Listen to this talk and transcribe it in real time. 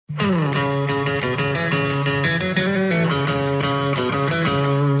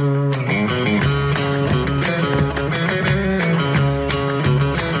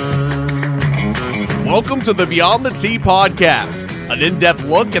to the Beyond the Tee podcast, an in-depth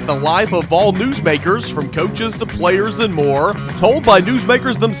look at the life of all newsmakers, from coaches to players and more, told by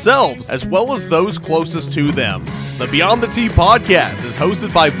newsmakers themselves as well as those closest to them. The Beyond the Tee podcast is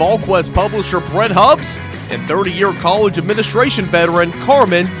hosted by VolQuest publisher Brent Hubbs and 30-year college administration veteran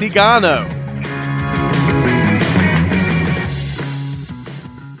Carmen Tigano.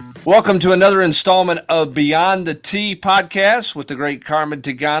 Welcome to another installment of Beyond the Tee podcast with the great Carmen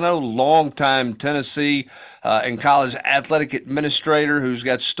Tigano, longtime Tennessee and college athletic administrator who's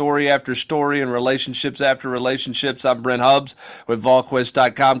got story after story and relationships after relationships. I'm Brent Hubbs with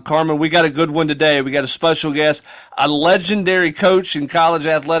VolQuest.com. Carmen, we got a good one today. We got a special guest, a legendary coach in college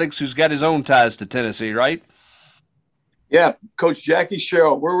athletics who's got his own ties to Tennessee, right? Yeah, Coach Jackie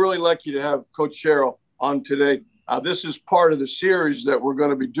Sherrill. We're really lucky to have Coach Sherrill on today. This is part of the series that we're going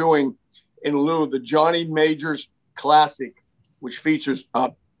to be doing in lieu of the Johnny Majors Classic, which features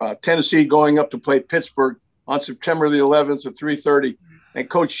Tennessee going up to play Pittsburgh on September the 11th at 3:30. And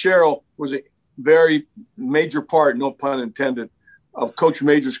Coach Sherrill was a very major part, no pun intended, of Coach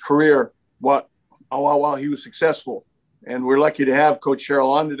Majors' career while he was successful. And we're lucky to have Coach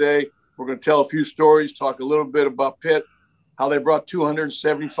Sherrill on today. We're going to tell a few stories, talk a little bit about Pitt, how they brought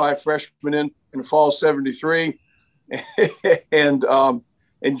 275 freshmen in the fall of '73. and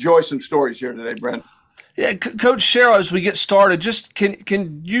enjoy some stories here today, Brent. Yeah, Coach Sherrill, as we get started, just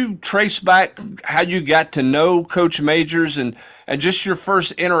can you trace back how you got to know Coach Majors and just your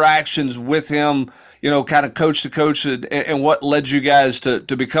first interactions with him, kind of coach to coach, and what led you guys to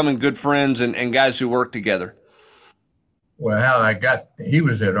becoming good friends and guys who work together? Well, he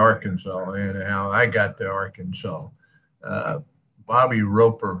was at Arkansas, and how I got to Arkansas. Bobby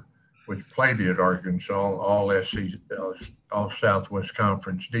Roper, which played at Arkansas, all Southwest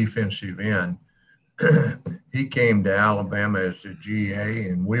Conference defensive end. He came to Alabama as a GA,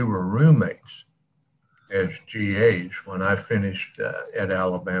 and we were roommates as GAs when I finished at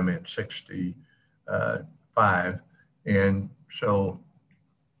Alabama in '65. And so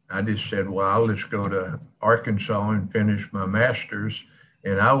I just said, well, I'll just go to Arkansas and finish my master's.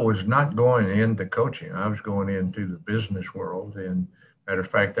 And I was not going into coaching. I was going into the business world. And matter of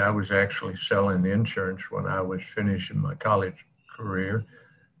fact, I was actually selling insurance when I was finishing my college career.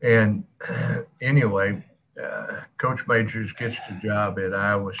 And anyway, Coach Majors gets the job at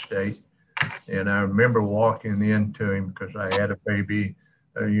Iowa State. And I remember walking into him because I had a baby,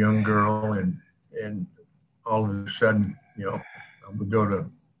 a young girl, and all of a sudden, I would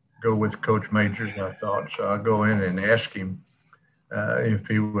go with Coach Majors, I thought. So I go in and ask him if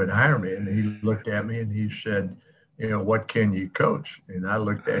he would hire me. And he looked at me and he said, what can you coach? And I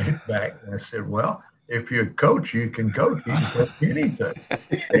looked at it back and I said, well, if you're a coach, you can coach. You can coach anything.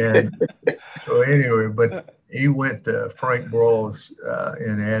 And so anyway, but he went to Frank Broyles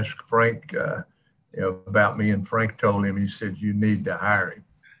and asked Frank about me. And Frank told him, he said, you need to hire him.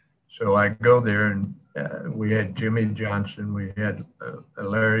 So I go there and we had Jimmy Johnson. We had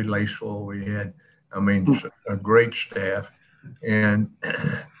Larry Lacewell. We had, a great staff. And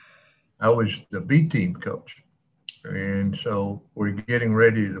I was the B team coach. And so we're getting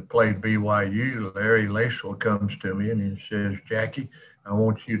ready to play BYU. Larry Lacewell comes to me and he says, Jackie, I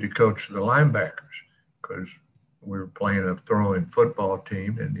want you to coach the linebackers, because we were playing a throwing football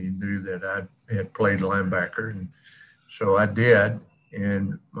team and he knew that I had played linebacker. And so I did.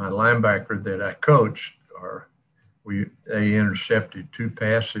 And my linebacker that I coached, they intercepted 2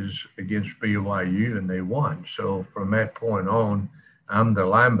 passes against BYU and they won. So from that point on, I'm the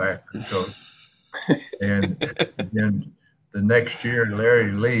linebacker coach. And then the next year,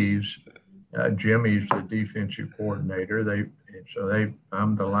 Larry leaves. Jimmy's the defensive coordinator.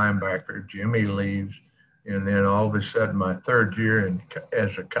 I'm the linebacker. Jimmy leaves, and then all of a sudden, my third year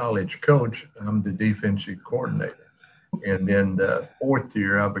as a college coach, I'm the defensive coordinator. And then the fourth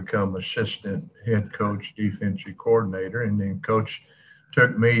year, I become assistant head coach, defensive coordinator, and then Coach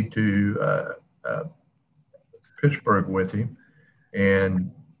took me to Pittsburgh with him,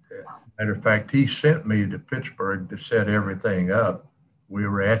 and matter of fact, he sent me to Pittsburgh to set everything up. We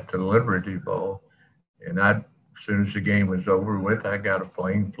were at the Liberty Bowl, and as soon as the game was over with, I got a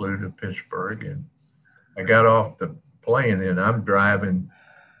plane, flew to Pittsburgh, and I got off the plane, and I'm driving,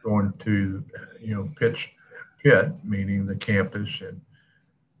 going to, Pitt, meaning the campus,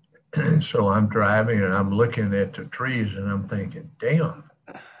 and so I'm driving, and I'm looking at the trees, and I'm thinking, damn,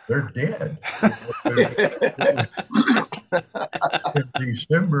 they're dead. In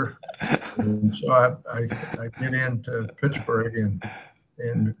December, and so I get into Pittsburgh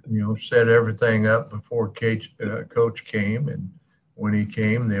and set everything up before Coach came, and when he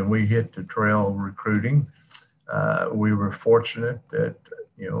came, then we hit the trail recruiting. We were fortunate that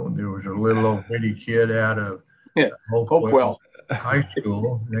There was a little old bitty kid out of Hopewell High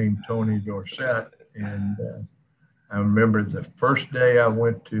School named Tony Dorsett. And I remember the first day I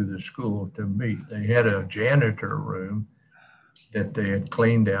went to the school to meet, they had a janitor room that they had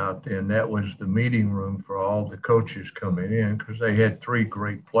cleaned out, and that was the meeting room for all the coaches coming in, because they had 3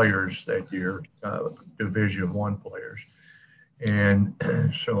 great players that year, Division I players. And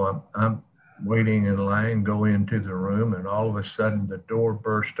so I'm waiting in line, go into the room, and all of a sudden the door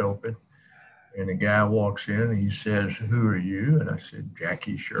burst open, and a guy walks in, and he says, "Who are you?" And I said,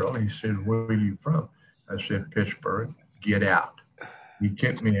 "Jackie Sherrill." He said, "Where are you from?" I said, "Pittsburgh." "Get out." He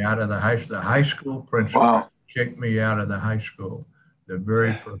kicked me out of the high school principal. Wow. Kicked me out of the high school the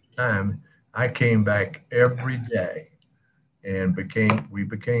very first time. I came back every day and we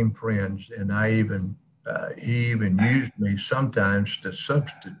became friends. And he even used me sometimes to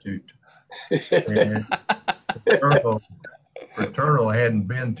substitute. And Fraternal hadn't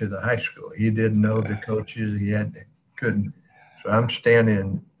been to the high school. He didn't know the coaches. Couldn't. So I'm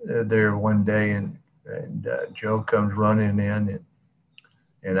standing there one day, and Joe comes running in,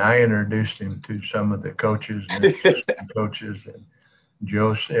 and I introduced him to some of the coaches and coaches. And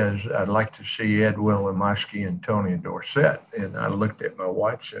Joe says, "I'd like to see Ed Wilimowski and Tony Dorsett." And I looked at my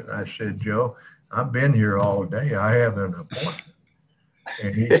watch and I said, "Joe, I've been here all day. I have an appointment."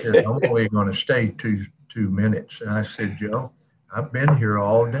 And he said, "I'm only going to stay two minutes." And I said, "Joe, I've been here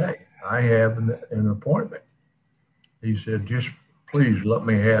all day. I have an appointment." He said, "Just please let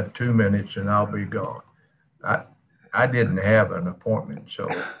me have 2 minutes and I'll be gone." I didn't have an appointment, so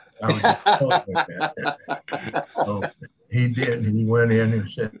I was just told with that. So he did. He went in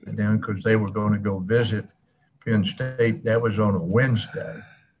and sat down because they were going to go visit Penn State. That was on a Wednesday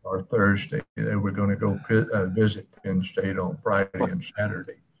or Thursday. They were going to go visit Penn State on Friday and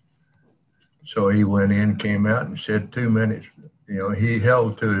Saturday. So he went in, came out, and said 2 minutes. He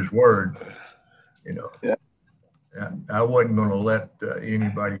held to his word. Yeah. I wasn't going to let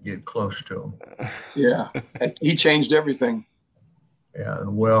anybody get close to him. Yeah, he changed everything. Yeah,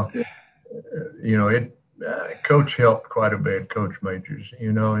 well, Coach helped quite a bit, Coach Majors.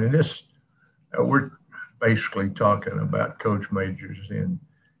 And this we're basically talking about Coach Majors. And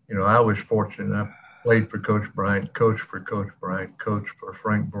I was fortunate. I played for Coach Bryant, coached for Coach Bryant, coached for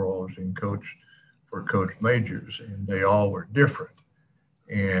Frank Broyles, and coached for Coach Majors, and they all were different.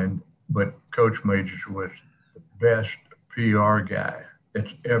 But Coach Majors was best PR guy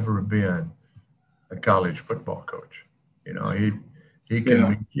that's ever been a college football coach. He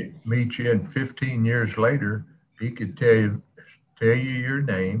can meet you, and 15 years later, he could tell you your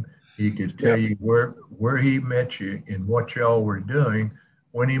name. He could tell you where he met you and what y'all were doing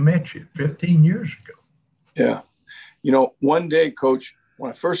when he met you 15 years ago. Yeah. One day, Coach, when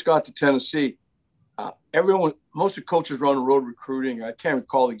I first got to Tennessee, most of the coaches were on the road recruiting. I can't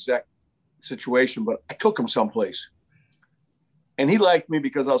recall the exact situation, but I took him someplace. And he liked me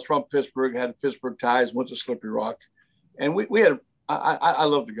because I was from Pittsburgh, had Pittsburgh ties, went to Slippery Rock. And I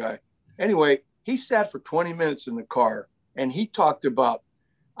love the guy. Anyway, he sat for 20 minutes in the car, and he talked about,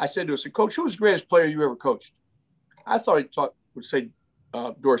 I said to him, "Coach, who was the greatest player you ever coached?" I thought would say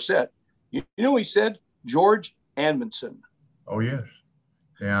Dorsett. You know what he said? George Amundsen. Oh, yes.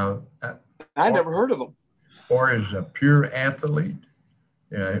 Now, I never heard of him. Or as a pure athlete,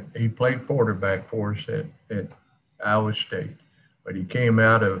 he played quarterback for us at Iowa State, but he came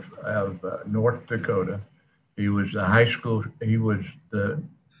out of North Dakota. He was the high school. He threw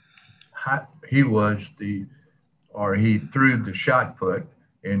the shot put,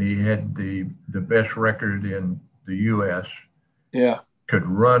 and he had the best record in the U.S. Yeah, could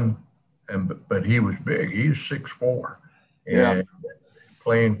run, but he was big. He was 6'4", and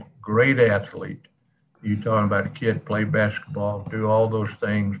playing great athlete. You talking about a kid play basketball, do all those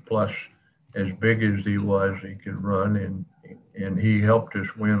things, plus as big as he was, he could run, and he helped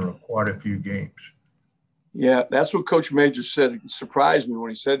us win quite a few games. Yeah, that's what Coach Majors said. It surprised me when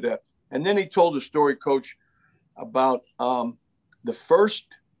he said that. And then he told a story, Coach, about the first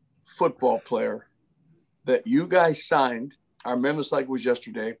football player that you guys signed. I remember this like it was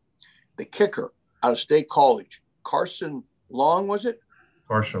yesterday. The kicker out of State College, Carson Long, was it?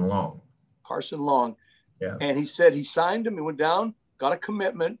 Carson Long. Yeah. And he said he signed him. He went down, got a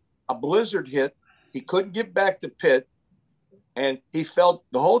commitment. A blizzard hit. He couldn't get back to Pitt. And he felt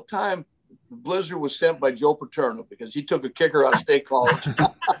the whole time the blizzard was sent by Joe Paterno because he took a kicker out of State College.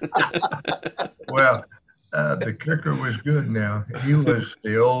 Well, the kicker was good now. He was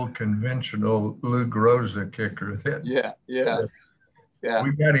the old conventional Lou Groza kicker. Yeah.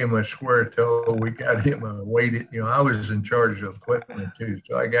 We got him a square toe. We got him a weighted, I was in charge of equipment too.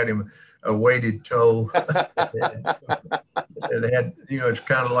 So I got him a weighted toe. it had, it's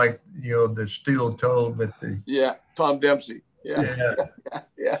kind of like, the steel toe, but Tom Dempsey.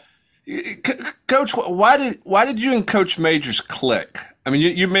 Yeah. Coach, why did you and Coach Majors click? I mean,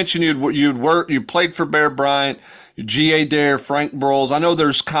 you mentioned you played for Bear Bryant, G.A. Dare, Frank Broyles. I know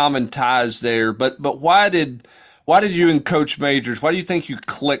there's common ties there, but why did you and Coach Majors? Why do you think you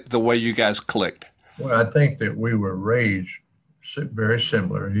clicked the way you guys clicked? Well, I think that we were raised very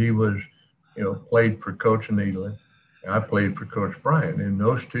similar. He was, played for Coach Needland. I played for Coach Bryant, and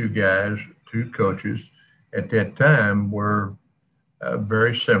those two coaches at that time were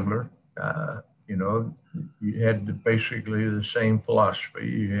very similar. You had basically the same philosophy.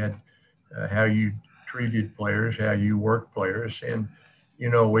 You had how you treated players, how you worked players. And,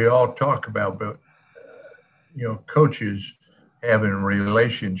 we all talk about, but, coaches having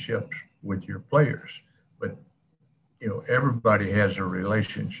relationships with your players. But, everybody has a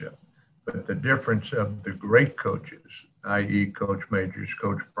relationship. But the difference of the great coaches, i.e. Coach Majors,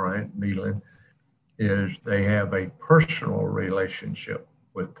 Coach Bryant, Needland, is they have a personal relationship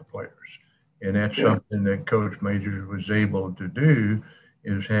with the players. And that's something that Coach Majors was able to do,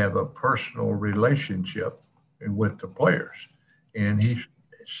 is have a personal relationship with the players. And he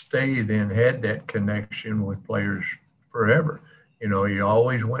stayed and had that connection with players forever. He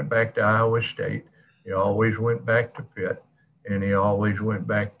always went back to Iowa State. He always went back to Pitt. And he always went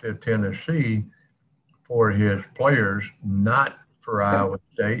back to Tennessee for his players, not for Iowa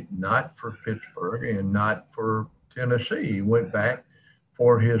State, not for Pittsburgh, and not for Tennessee. He went back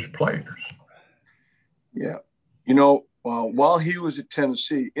for his players. Yeah. While he was at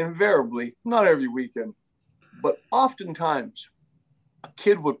Tennessee, invariably, not every weekend, but oftentimes, a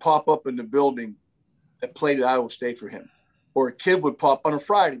kid would pop up in the building that played at Iowa State for him, or a kid would pop on a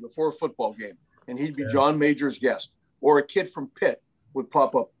Friday before a football game, and he'd be John Major's guest, or a kid from Pitt would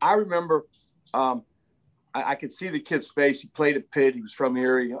pop up. I remember I could see the kid's face. He played at Pitt. He was from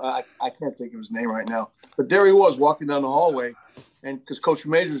Erie. I can't think of his name right now, but there he was walking down the hallway, and because Coach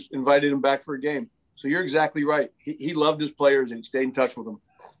Majors invited him back for a game. So you're exactly right. He loved his players, and he stayed in touch with them.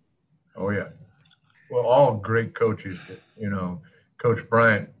 Oh, yeah. Well, all great coaches, Coach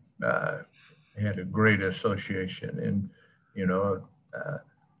Bryant had a great association. And,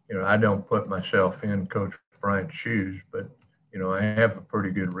 I don't put myself in Coach Bryant's shoes, but, I have a pretty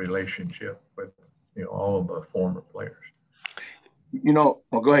good relationship with, all of the former players.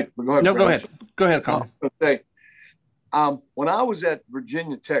 Go ahead. No, go ahead. Go ahead, Colin. When I was at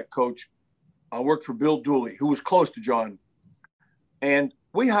Virginia Tech, Coach, I worked for Bill Dooley, who was close to John. And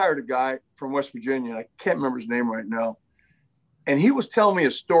we hired a guy from West Virginia. I can't remember his name right now. And he was telling me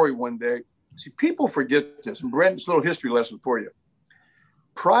a story one day. See, people forget this. And Brent, it's a little history lesson for you.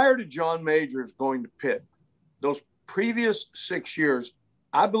 Prior to John Majors going to Pitt, those previous 6 years,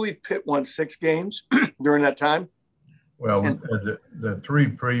 I believe Pitt won 6 games during that time. Well, the 3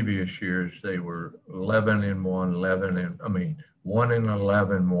 previous years, they were 11-1, 1-11,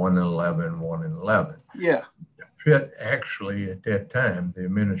 1-11, 1-11. Yeah. Pitt actually, at that time, the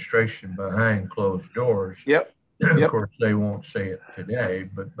administration behind closed doors. Yep. Of course, they won't say it today,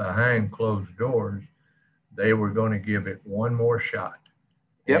 but behind closed doors, they were going to give it one more shot.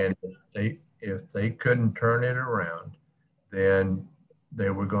 Yep. And if they couldn't turn it around, then they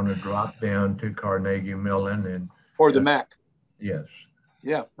were going to drop down to Carnegie Mellon and or the MAC. Yes.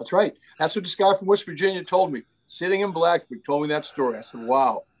 Yeah, that's right. That's what this guy from West Virginia told me. Sitting in Blacksburg, told me that story. I said,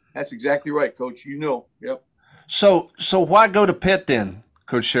 "Wow, that's exactly right, Coach. Yep." So why go to Pitt then,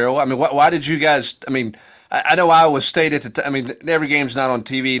 Coach Sherrill? I mean, why did you guys? I mean, I know Iowa State at the time. I mean, every game's not on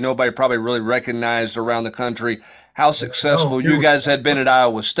TV. Nobody probably really recognized around the country how successful you guys had been at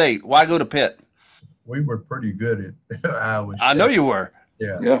Iowa State. Why go to Pitt? We were pretty good at Iowa State. I know you were.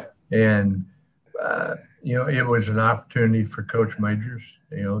 Yeah. And, it was an opportunity for Coach Majors,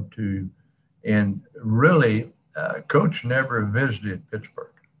 and really, Coach never visited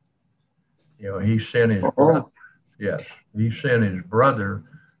Pittsburgh. He sent his brother. Yes, he sent his brother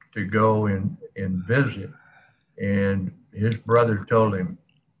to go and visit, and his brother told him,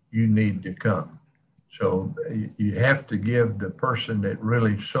 "You need to come." So you have to give the person that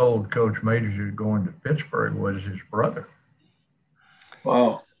really sold Coach Majors going to Pittsburgh was his brother.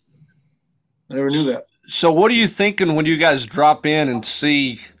 Wow, I never knew that. So what are you thinking when you guys drop in and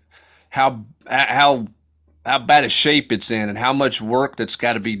see how bad a shape it's in and how much work that's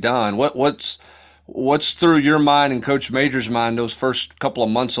got to be done? What's through your mind and Coach Major's mind those first couple of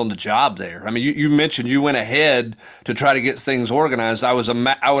months on the job there? I mean, you mentioned you went ahead to try to get things organized. I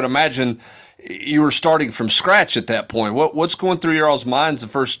would imagine you were starting from scratch at that point. What's going through your all's minds the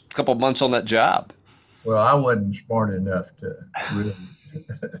first couple of months on that job? Well, I wasn't smart enough to really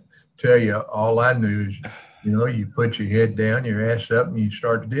tell you. All I knew is you put your head down, your ass up, and you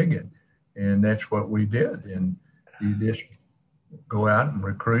start digging. And that's what we did. And you just go out and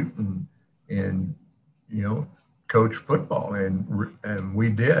recruit and coach football. And we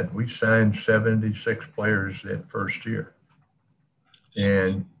did. We signed 76 players that first year.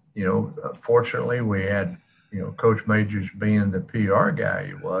 And, fortunately, we had, Coach Majors being the PR guy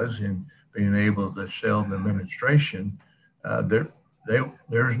he was and being able to sell the administration.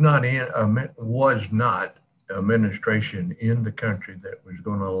 Was not administration in the country that was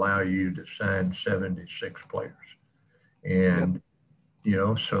going to allow you to sign 76 players. And,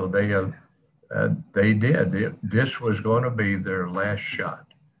 so they did. This was going to be their last shot.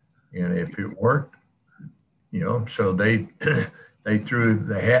 And if it worked, so they they threw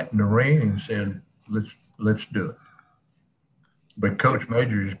the hat in the ring and said, let's do it. But Coach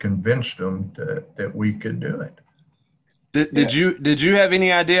Majors convinced them that we could do it. Did you have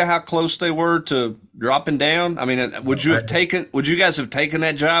any idea how close they were to dropping down? I mean, would you guys have taken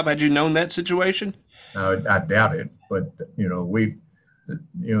that job had you known that situation? I doubt it, but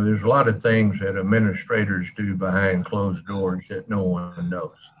there's a lot of things that administrators do behind closed doors that no one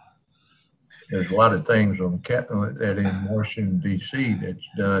knows. There's a lot of things that in Washington D.C. that's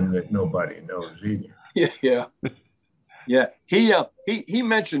done that nobody knows either. Yeah. He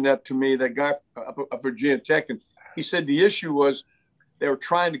mentioned that to me, that guy up at Virginia Tech, and he said the issue was they were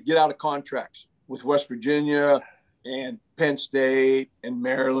trying to get out of contracts with West Virginia and Penn State and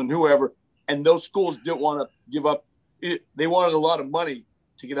Maryland, whoever, and those schools didn't want to give up. They wanted a lot of money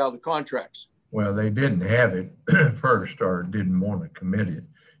to get out of the contracts. Well, they didn't have it first, or didn't want to commit it.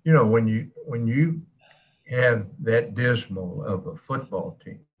 When you have that dismal of a football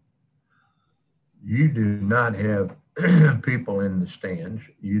team, you do not have people in the stands.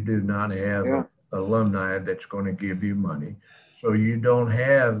 You do not have alumni that's going to give you money. So you don't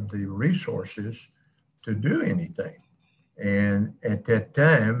have the resources to do anything. And at that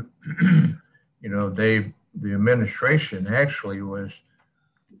time, the administration actually was,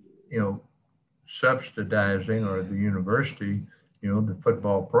 subsidizing, or the university, the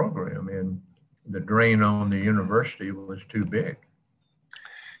football program, and the drain on the university was too big.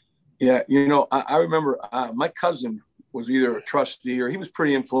 Yeah, I remember my cousin was either a trustee or he was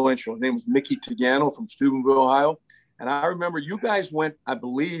pretty influential. His name was Mickey Tagano from Steubenville, Ohio. And I remember you guys went, I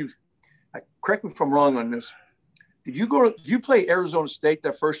believe, correct me if I'm wrong on this. Did you play Arizona State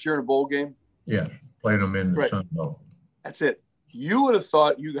that first year in a bowl game? Yeah, played them in the Sun Bowl. That's it. You would have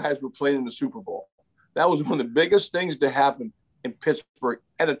thought you guys were playing in the Super Bowl. That was one of the biggest things to happen in Pittsburgh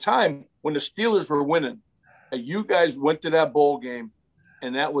at a time when the Steelers were winning. You guys went to that bowl game,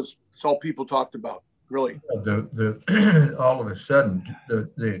 and that's all people talked about, really. All of a sudden,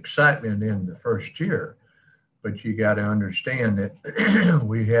 the excitement in the first year, but you got to understand that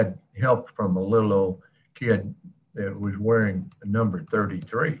we had help from a little old kid that was wearing number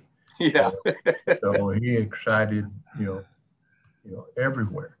 33. Yeah. So he excited,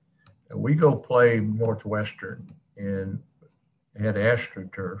 everywhere. And we go play Northwestern and had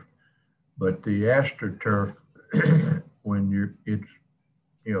AstroTurf, but the AstroTurf, when it's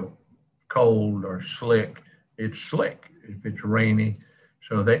cold or slick, it's slick. If it's rainy,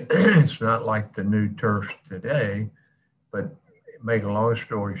 so it's not like the new turfs today. But make a long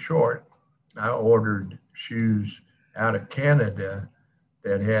story short, I ordered shoes out of Canada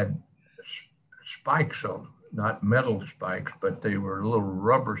that had spikes on them, not metal spikes, but they were little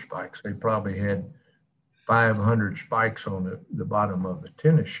rubber spikes. They probably had 500 spikes on the bottom of a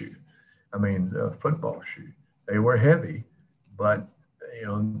tennis shoe. I mean, a football shoe. They were heavy, but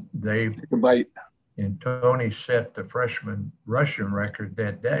they bite. And Tony set the freshman rushing record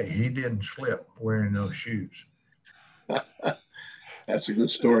that day. He didn't slip wearing those shoes. That's a good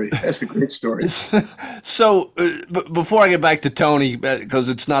story. That's a great story. So before I get back to Tony, because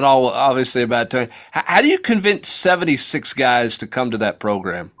it's not all obviously about Tony, how do you convince 76 guys to come to that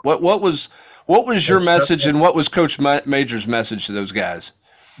program? What was your message, and what was Coach Major's message to those guys?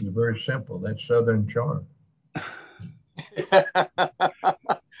 It's very simple. That's Southern charm.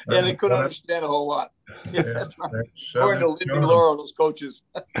 Yeah, they couldn't understand a whole lot. Yeah, that's right. According to Lindy charm. Laurel, those coaches.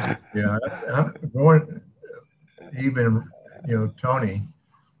 Yeah, I'm going, even, Tony,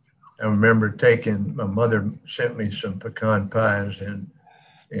 I remember my mother sent me some pecan pies,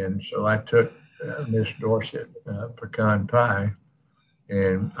 and so I took Miss Dorset pecan pie,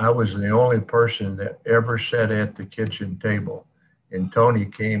 and I was the only person that ever sat at the kitchen table. And Tony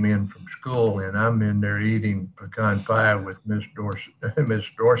came in from school, and I'm in there eating pecan pie with Miss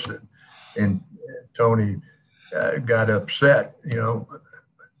Dorset, and Tony got upset.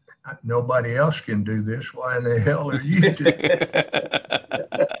 Nobody else can do this. Why in the hell are you doing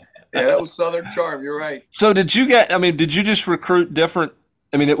it? Yeah, little Southern charm. You're right. So did you just recruit different?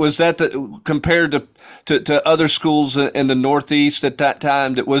 I mean, was that compared to other schools in the Northeast at that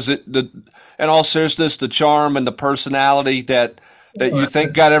time? In all seriousness, the charm and the personality that you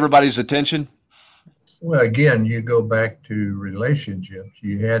think got everybody's attention? Well, again, you go back to relationships.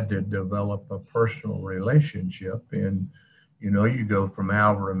 You had to develop a personal relationship. And, you go from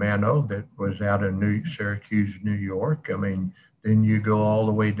Al Romano that was out of Syracuse, New York. I mean, then you go all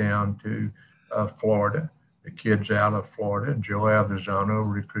the way down to Florida, the kids out of Florida. Joe Avezzano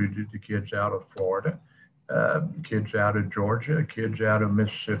recruited the kids out of Florida, kids out of Georgia, kids out of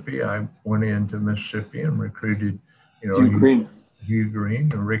Mississippi. I went into Mississippi and recruited, Hugh Green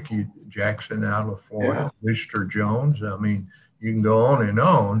and Ricky Jackson out of Florida, Lister Jones. I mean, you can go on and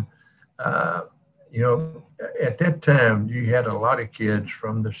on. At that time, you had a lot of kids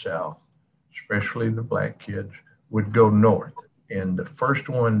from the South, especially the black kids, would go north. And the first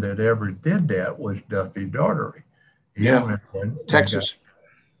one that ever did that was Duffy Daugherty. Texas.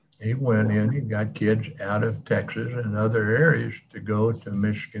 He went in, he got kids out of Texas and other areas to go to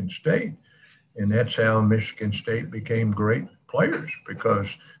Michigan State. And that's how Michigan State became great players,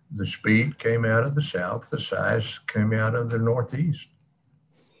 because the speed came out of the South, the size came out of the Northeast.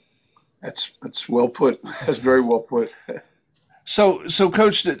 That's well put. That's very well put. So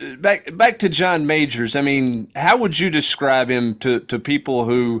Coach, back to John Majors. I mean, how would you describe him to people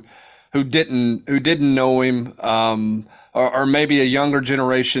who didn't know him, or maybe a younger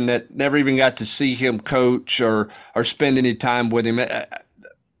generation that never even got to see him coach or spend any time with him?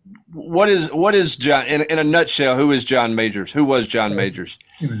 What is John in a nutshell? Who is John Majors? Who was John Majors?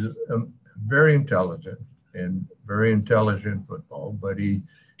 He was very intelligent football, but he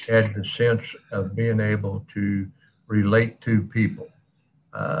had the sense of being able to relate to people.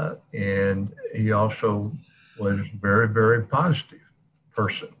 And he also was very, very positive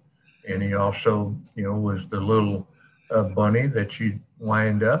person. And he also, was the little bunny that you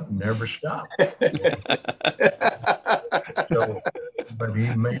wind up and never stop. But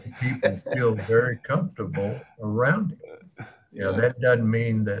he made people feel very comfortable around him. That doesn't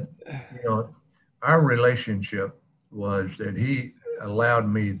mean that, our relationship was that he allowed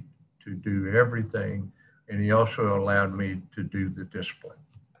me to do everything, and he also allowed me to do the discipline.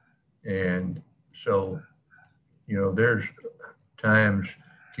 And so, there's times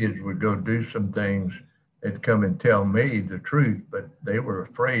kids would go do some things, they'd come and tell me the truth, but they were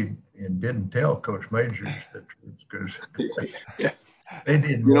afraid and didn't tell Coach Majors the truth because they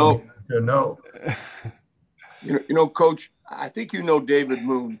didn't want to know. Coach, I think David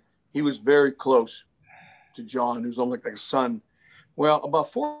Moon. He was very close to John, who's almost like a son. Well,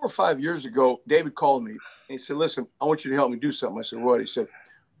 about 4 or 5 years ago, David called me and he said, "Listen, I want you to help me do something." I said, "What?" He said,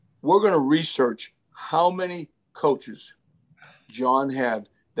 "We're going to research how many coaches John had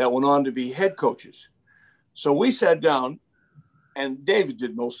that went on to be head coaches." So we sat down, and David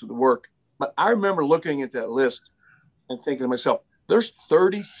did most of the work. But I remember looking at that list and thinking to myself, there's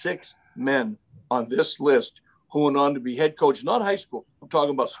 36 men on this list who went on to be head coaches, not high school. I'm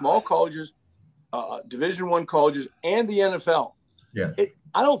talking about small colleges, Division I colleges, and the NFL. Yeah.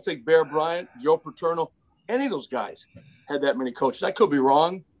 I don't think Bear Bryant, Joe Paterno, any of those guys had that many coaches. I could be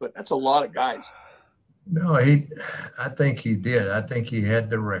wrong, but that's a lot of guys. No, I think he did. I think he had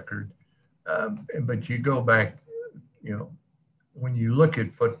the record. But you go back, when you look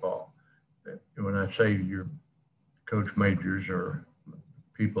at football, when I say your Coach Majors or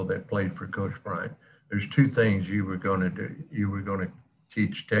people that played for Coach Bryant, there's two things you were going to do. You were going to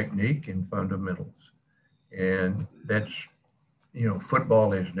teach technique and fundamentals. And that's,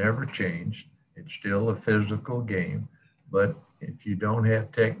 football has never changed. It's still a physical game. But if you don't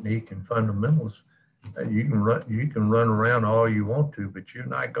have technique and fundamentals, you can run around all you want to, but you're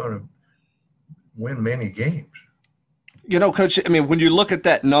not going to win many games. Coach, I mean, when you look at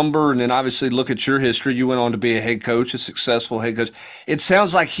that number and then obviously look at your history, you went on to be a head coach, a successful head coach. It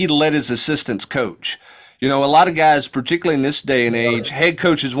sounds like he let his assistants coach. A lot of guys, particularly in this day and age, head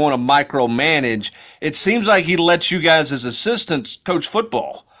coaches want to micromanage. It seems like he lets you guys as assistants coach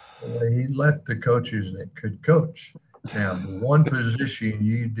football. He let the coaches that could coach. Now, the one position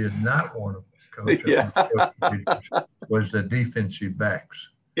you did not want to coach was the defensive backs.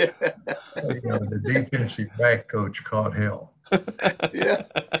 Yeah. The defensive back coach caught hell. Yeah.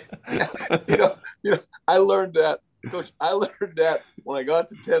 I learned that, Coach. I learned that when I got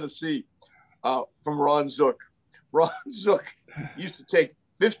to Tennessee from Ron Zook. Ron Zook used to take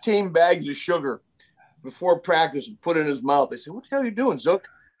 15 bags of sugar before practice and put it in his mouth. They said, "What the hell are you doing, Zook?"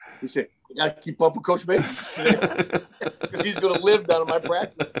 He said, "You got to keep up with Coach Majors today because he's going to live down in my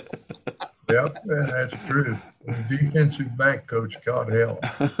practice." Yep, that's true. The defensive back coach caught hell.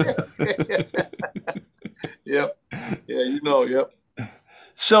 Yep. Yeah, yep.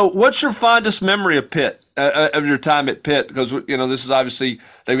 So, what's your fondest memory of Pitt, of your time at Pitt? Because this is obviously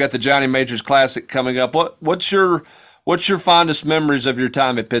they've got the Johnny Majors Classic coming up. What's your fondest memories of your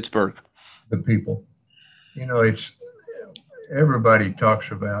time at Pittsburgh? The people. It's everybody talks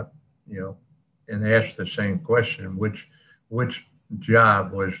about, and asks the same question: which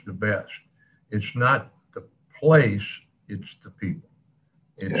job was the best? It's not the place; it's the people.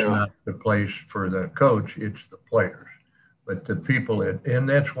 It's not the place for the coach; it's the players. But the people, and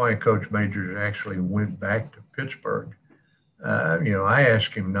that's why Coach Majors actually went back to Pittsburgh. I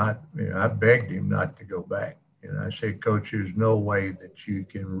asked him I begged him not to go back. And I said, Coach, there's no way that you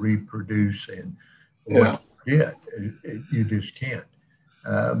can reproduce and what you did. You just can't.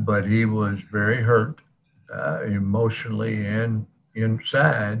 But he was very hurt emotionally and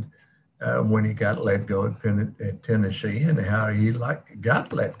inside when he got let go at Tennessee and how he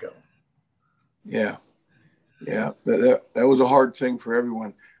got let go. Yeah. Yeah, that was a hard thing for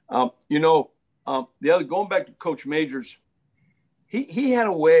everyone. Going back to Coach Majors, he had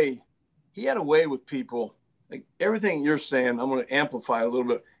a way with people. Like everything you're saying, I'm going to amplify a little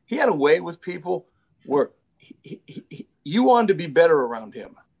bit. He had a way with people where you wanted to be better around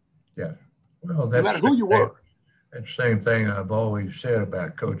him. Yeah, well, no matter who you were. That's the same thing I've always said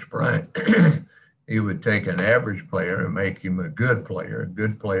about Coach Bryant. He would take an average player and make him a good player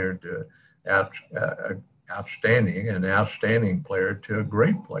to outstanding, an outstanding player to a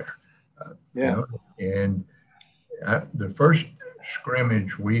great player. And the first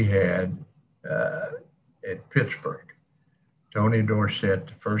scrimmage we had at Pittsburgh, Tony Dorsett,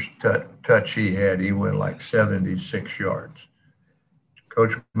 the first touch he had, he went like 76 yards.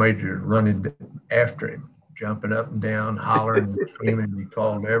 Coach Major running after him, jumping up and down, hollering and screaming. He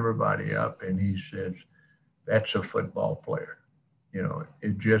called everybody up and he says, "That's a football player."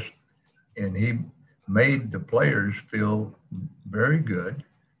 And he made the players feel very good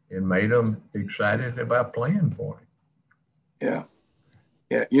and made them excited about playing for him. Yeah.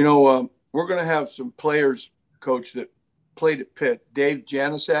 Yeah. We're going to have some players, Coach, that played at Pitt. Dave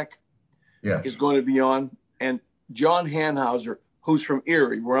Janusek is going to be on, and John Hanhauser, who's from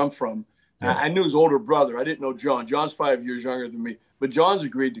Erie, where I'm from. Yeah. I knew his older brother. I didn't know John. John's 5 years younger than me, but John's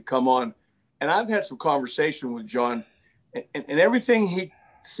agreed to come on. And I've had some conversation with John, and everything he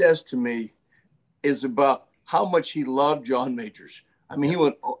says to me is about how much he loved John Majors.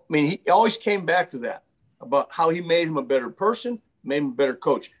 He always came back to that, about how he made him a better person, made him a better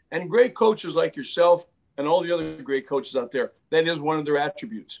coach. And great coaches like yourself and all the other great coaches out there, that is one of their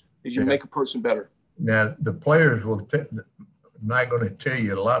attributes, is you make a person better. Now, the players will not going to tell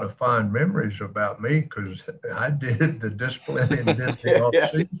you a lot of fond memories about me because I did the discipline and did the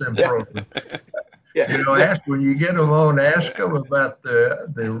off-season program. When you get them on, ask them about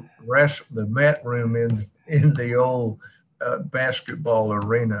the mat room in the old basketball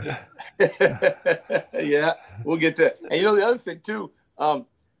arena. Yeah, we'll get that. And the other thing too,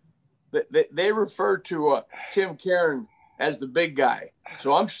 they refer to Tim Caron as the big guy.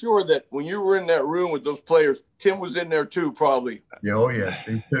 So I'm sure that when you were in that room with those players, Tim was in there too, probably. Oh yes,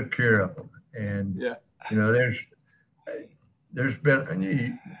 he took care of them. And there's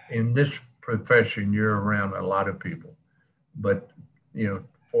been in this profession, you're around a lot of people, but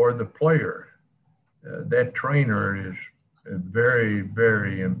for the player, that trainer is very,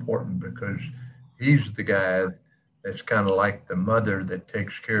 very important because he's the guy that's kind of like the mother that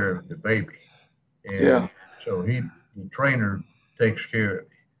takes care of the baby. And so the trainer takes care of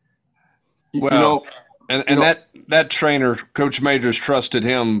it. Well, that trainer, Coach Majors, trusted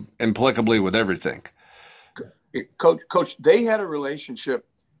him impeccably with everything. Coach, they had a relationship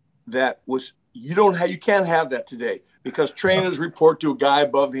that was you can't have that today because trainers report to a guy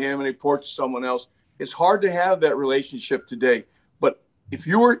above him and report to someone else. It's hard to have that relationship today. But if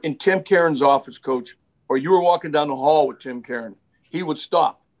you were in Tim Caron's office, Coach, or you were walking down the hall with Tim Caron, he would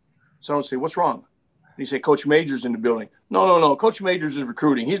stop. Someone would say, "What's wrong?" And he'd say, "Coach Majors in the building." No. Coach Majors is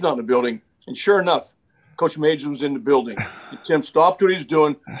recruiting. He's not in the building. And sure enough, Coach Majors was in the building. Tim stopped what he was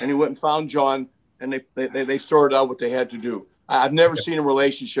doing, and he went and found John, and they sorted out what they had to do. I've never seen a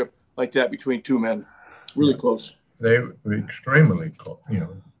relationship like that between two men. Really close. They were extremely close,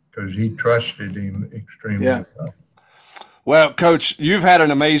 because he trusted him extremely well. Well, Coach, you've had an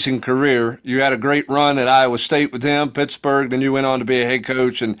amazing career. You had a great run at Iowa State with him, Pittsburgh, then you went on to be a head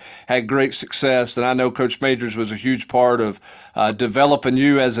coach and had great success. And I know Coach Majors was a huge part of developing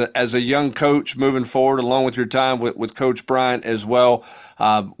you as a young coach moving forward, along with your time with Coach Bryant as well.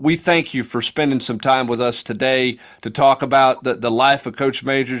 We thank you for spending some time with us today to talk about the life of Coach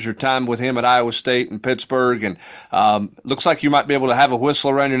Majors, your time with him at Iowa State and Pittsburgh, and looks like you might be able to have a whistle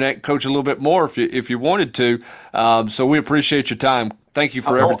around your neck, coach a little bit more if you wanted to. So we appreciate your time. Thank you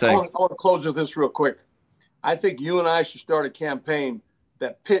for everything. I want to close with this real quick. I think you and I should start a campaign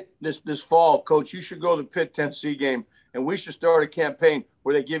that Pitt this fall, Coach, you should go to the Pitt Tennessee game, and we should start a campaign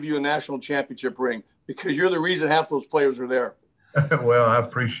where they give you a national championship ring because you're the reason half those players are there. Well, I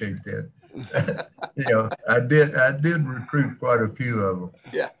appreciate that. I did recruit quite a few of them.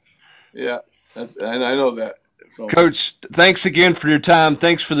 Yeah, and I know that. So. Coach, thanks again for your time.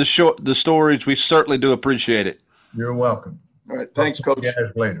 Thanks for the stories. We certainly do appreciate it. You're welcome. All right, thanks, Coach. See you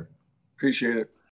guys later. Appreciate it.